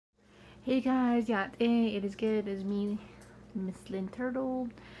Hey guys, yeah, today it is good. It's me, Miss Lynn Turtle,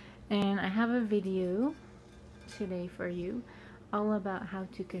 and I have a video today for you all about how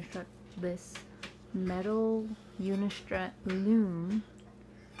to construct this metal unistrut loom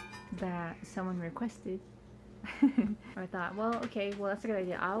that someone requested. I thought, well, okay, well, that's a good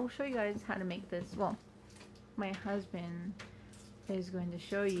idea. I'll show you guys how to make this. Well, my husband is going to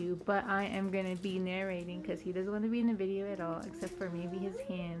show you, but I am going to be narrating because he doesn't want to be in the video at all, except for maybe his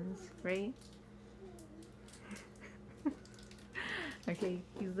hands, right? Okay,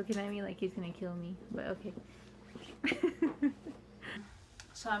 he's looking at me like he's gonna kill me, but okay.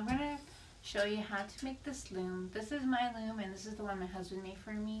 So I'm gonna show you how to make this loom. This is my loom and this is the one my husband made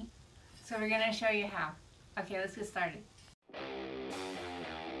for me. So we're gonna show you how. Okay, let's get started.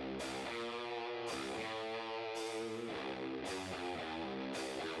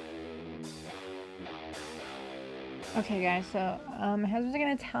 Okay guys, so my husband's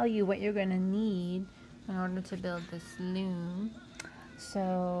gonna tell you what you're gonna need in order to build this loom.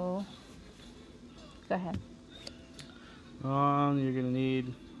 So go ahead. You're gonna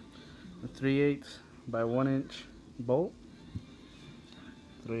need a 3/8 by 1 inch bolt,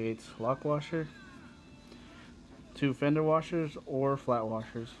 3/8 lock washer, 2 fender washers or flat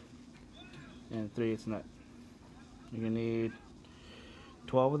washers, and 3/8 nut. You're gonna need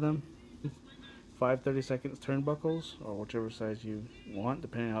 12 of them, 5 30-second turnbuckles, or whichever size you want,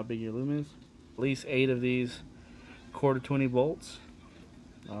 depending on how big your loom is. At least 8 of these 1/4 bolts.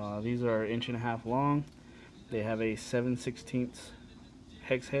 These are 1.5 inches long. They have a 7/16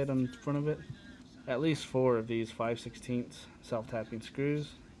 hex head on the front of it. At least 4 of these 5/16 self-tapping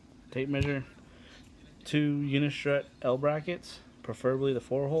screws. Tape measure. 2 unistrut L brackets, preferably the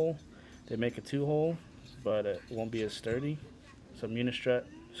 4-hole. They make a 2-hole, but it won't be as sturdy. Some unistrut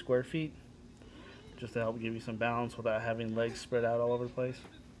square feet, just to help give you some balance without having legs spread out all over the place.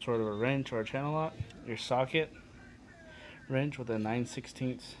 Sort of a wrench or a channel lock. Your socket wrench with a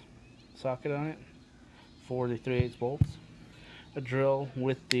 9/16 socket on it for the 3/8 bolts. A drill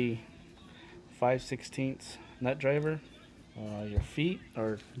with the 5/16 nut driver. Your feet,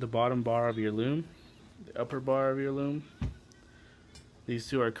 or the bottom bar of your loom, the upper bar of your loom. These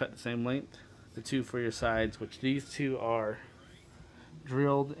two are cut the same length. The 2 for your sides, which these 2 are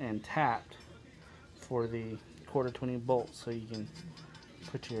drilled and tapped for the 1/4 bolts, so you can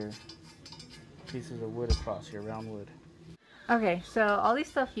put your pieces of wood across, your round wood. Okay, so all these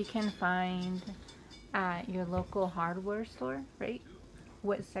stuff you can find at your local hardware store, right?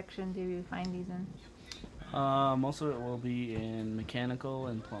 What section do you find these in? Most of it will be in mechanical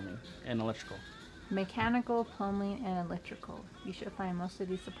and plumbing and electrical. Mechanical, plumbing, and electrical. You should find most of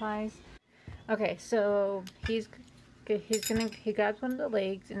these supplies. Okay, so he grabs one of the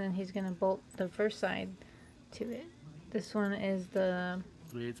legs and then he's gonna bolt the first side to it. This one is the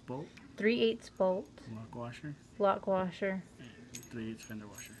 3/8 bolt. 3/8 bolt. Lock washer. Lock washer. 3/8 fender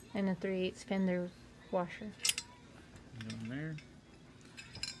washer. And a 3/8 fender washer. Go in there.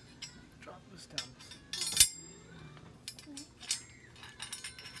 Drop this down.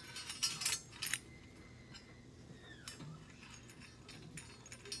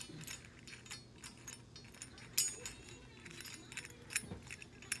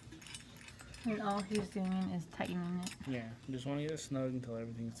 And all he's doing is tightening it. Yeah, you just want to get it snug until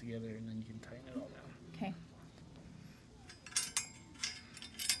everything's together, and then you can tighten it all down. Okay.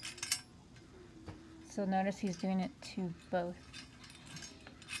 So notice he's doing it to both.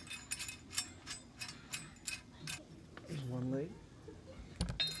 There's one leg.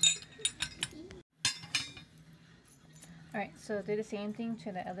 Alright, so do the same thing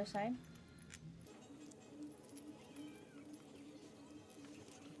to the other side.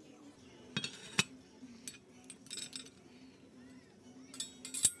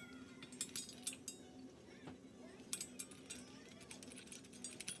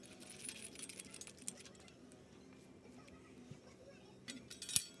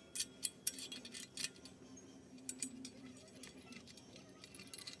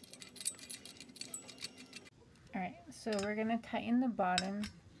 Alright, so we're going to tighten the bottom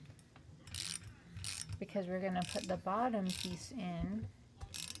because we're going to put the bottom piece in,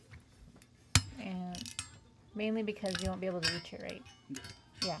 and mainly because you won't be able to reach it, right?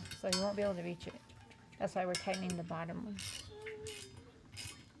 Yeah, so you won't be able to reach it. That's why we're tightening the bottom one.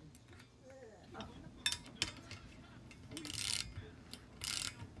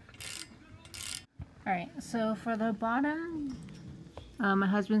 Alright, so for the bottom, my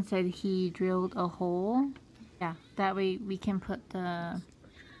husband said he drilled a hole. Yeah, that way we can put the...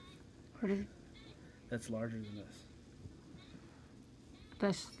 What is it? That's larger than this.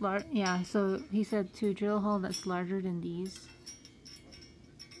 That's large. Yeah, so he said to drill a hole that's larger than these.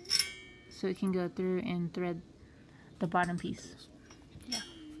 so it can go through and thread the bottom piece. Yeah.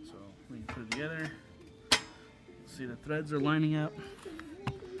 So we can put it together. See, the threads are lining up.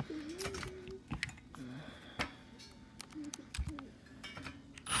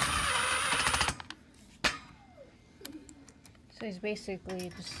 So he's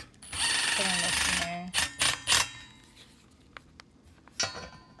basically just putting this in there.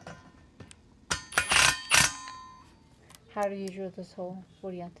 How do you drill this hole?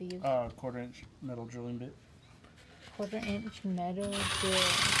 What do you have to use? 1/4 inch metal drilling bit. 1/4 inch metal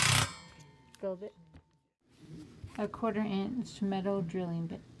drill bit. 1/4 inch metal drilling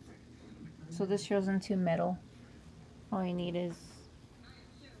bit. So this drills into metal. All you need is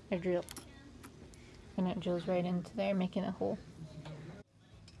a drill. And it drills right into there, making a hole.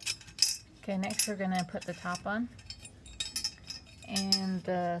 Okay, next we're gonna put the top on. And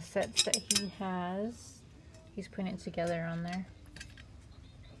the sets that he has, he's putting it together on there.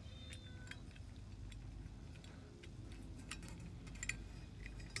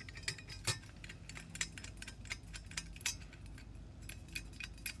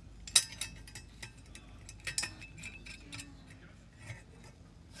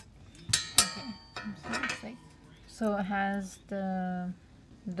 Okay, so it has the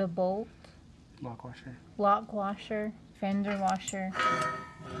bolt, lock washer, fender washer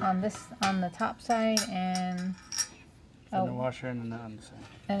on the top side, and fender washer and a nut on the side.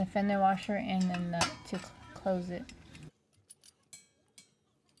 And a fender washer and a nut to close it.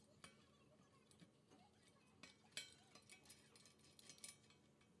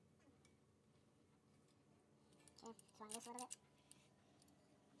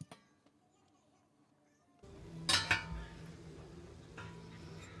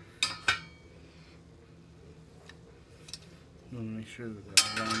 You want to make sure that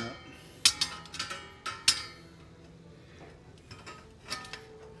they line up.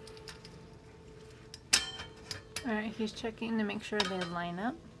 Alright, he's checking to make sure they line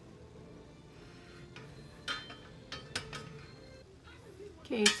up.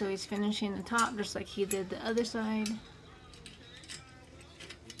 Okay, so he's finishing the top just like he did the other side.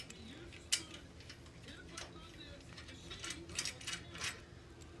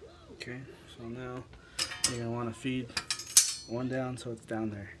 Okay, so now you're going to want to feed one down so it's down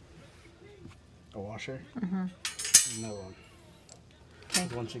there. A washer. Another one.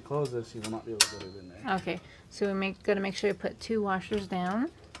 Okay. Once you close this, you will not be able to get it in there. Okay, so we gotta make sure we put 2 washers down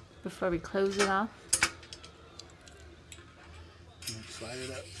before we close it off. And slide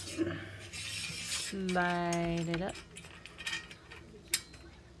it up. Slide it up.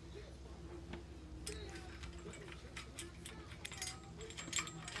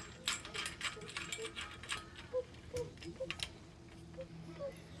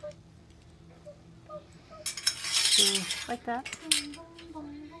 Like that.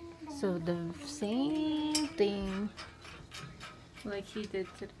 So the same thing like he did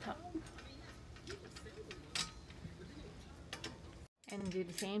to the top. And do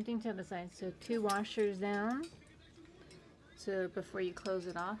the same thing to the side. So 2 washers down. So before you close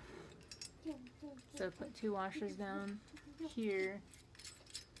it off. So put 2 washers down here.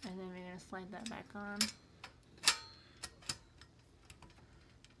 And then we're going to slide that back on.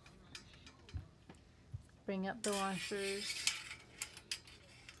 Bring up the washers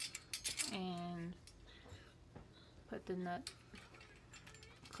and put the nut,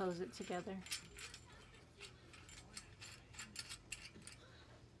 close it together.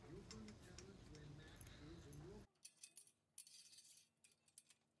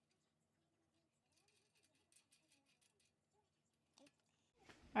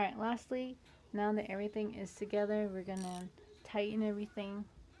 Alright, lastly, now that everything is together, we're gonna tighten everything.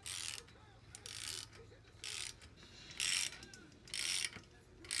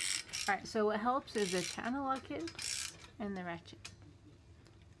 Alright, so what helps is the channel lock kits and the ratchet.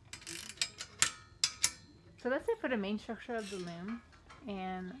 So that's it for the main structure of the loom.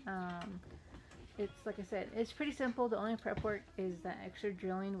 And it's, like I said, it's pretty simple. The only prep work is that extra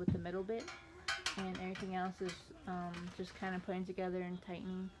drilling with the middle bit. And everything else is just kind of putting together and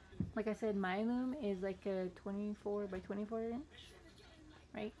tightening. Like I said, my loom is like a 24 by 24 inch.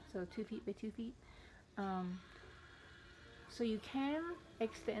 Right? So 2 feet by 2 feet. So you can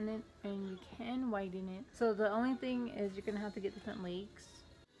extend it and you can widen it. So the only thing is you're going to have to get different legs.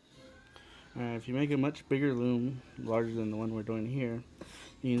 If you make a much bigger loom, larger than the one we're doing here,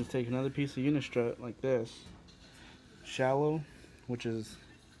 you can take another piece of unistrut like this, shallow, which is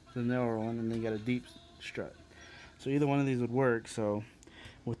the narrower one, and then you got a deep strut. So either one of these would work. So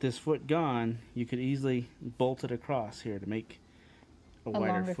with this foot gone, you could easily bolt it across here to make a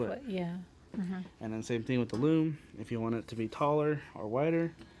wider foot. Yeah. And then same thing with the loom. If you want it to be taller or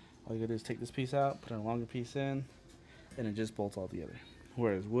wider, All you gotta do is take this piece out, put a longer piece in, and it just bolts all together.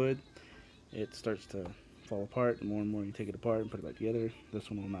 Whereas wood, it starts to fall apart. The more and more you take it apart and put it back together, this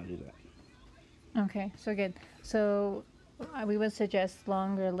one will not do that. Okay, so good. So we would suggest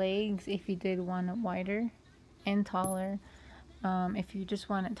longer legs if you did want it wider and taller. If you just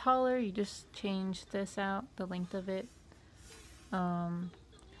want it taller, you just change this out, the length of it.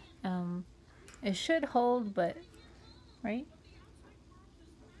 It should hold, but right?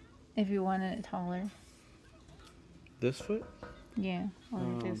 If you wanted it taller. This foot? Yeah,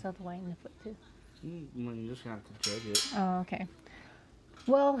 or this other way in the foot too. You just have to judge it. Oh, okay.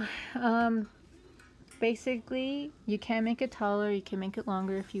 Well, basically, you can make it taller, you can make it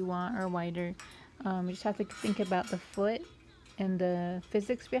longer if you want, or wider. You just have to think about the foot and the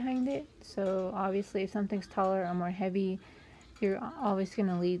physics behind it. So obviously, if something's taller or more heavy, you're always going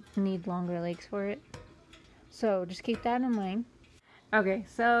to need longer legs for it. So just keep that in mind. Okay,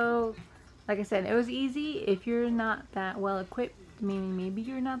 so like I said, it was easy if you're not that well equipped, meaning maybe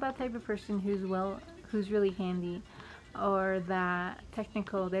you're not that type of person who's really handy, or that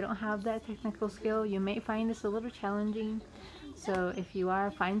technical, they don't have that technical skill. You may find this a little challenging. So if you are,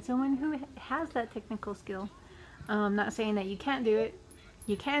 find someone who has that technical skill. I'm not saying that you can't do it.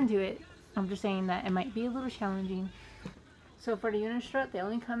 You can do it. I'm just saying that it might be a little challenging. So for the unistrut, they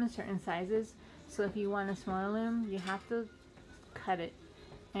only come in certain sizes. So if you want a smaller loom, you have to cut it.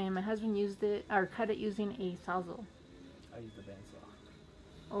 And my husband used it, or cut it using a sawzall. I use the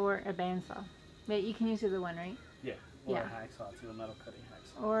bandsaw. Or a bandsaw. But you can use either one, right? Yeah. Or a hacksaw too, a metal cutting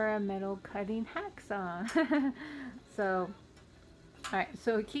hacksaw. Or a metal cutting hacksaw. So, alright,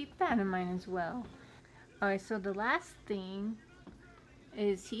 so keep that in mind as well. Alright, so the last thing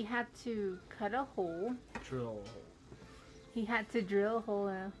is he had to cut a hole. Drill a hole. He had to drill a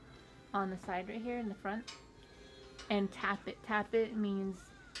hole on the side right here in the front and tap it. Tap it means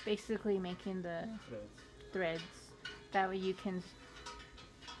basically making the threads. That way you can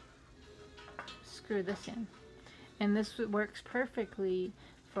screw this in. And this works perfectly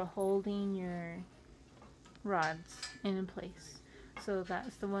for holding your rods in place. So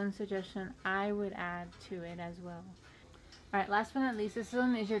that's the one suggestion I would add to it as well. Alright, last but not least, this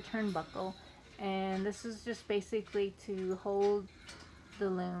one is your turnbuckle. And this is just basically to hold the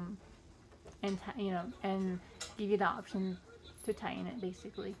loom and and give you the option to tighten it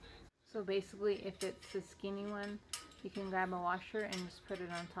basically. So basically, if it's a skinny one, you can grab a washer and just put it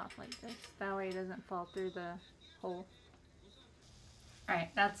on top like this. That way it doesn't fall through the hole. Alright,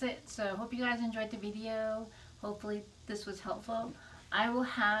 that's it. So hope you guys enjoyed the video. Hopefully this was helpful. I will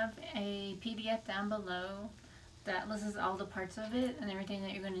have a PDF down below that lists all the parts of it and everything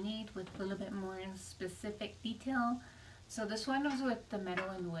that you're going to need with a little bit more in specific detail. So this one was with the metal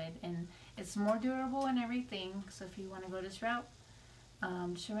and wood, and it's more durable and everything. So if you want to go this route,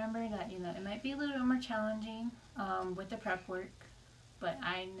 just remember that it might be a little bit more challenging with the prep work, but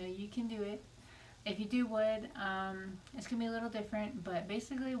I know you can do it. If you do wood, it's gonna be a little different, but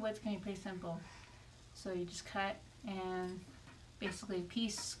basically wood's gonna be pretty simple. So you just cut and basically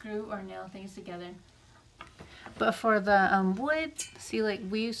piece, screw, or nail things together. But for the wood, see, like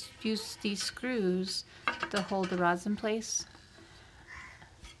we use these screws to hold the rods in place.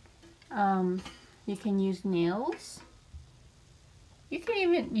 You can use nails. You can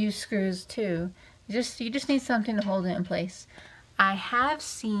even use screws too. You just need something to hold it in place. I have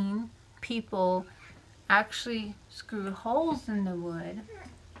seen people actually screw holes in the wood.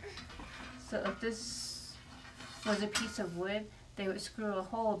 So if this was a piece of wood, they would screw a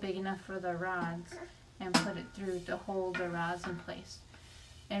hole big enough for the rods and put it through to hold the rods in place.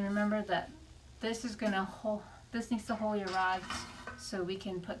 And remember that this needs to hold your rods so we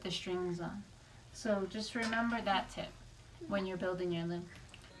can put the strings on. So just remember that tip when you're building your loom.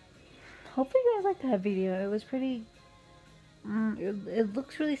 Hopefully you guys liked that video. It was pretty, it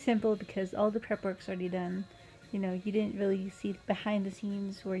looks really simple because all the prep work's already done. You didn't really see behind the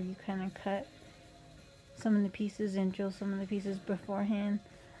scenes where you kind of cut some of the pieces and drill some of the pieces beforehand.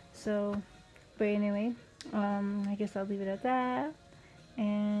 So, but anyway, I guess I'll leave it at that.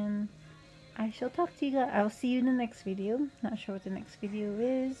 And I shall talk to you guys. I'll see you in the next video. Not sure what the next video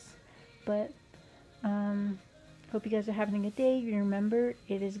is, but hope you guys are having a good day. Remember,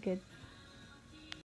 it is good.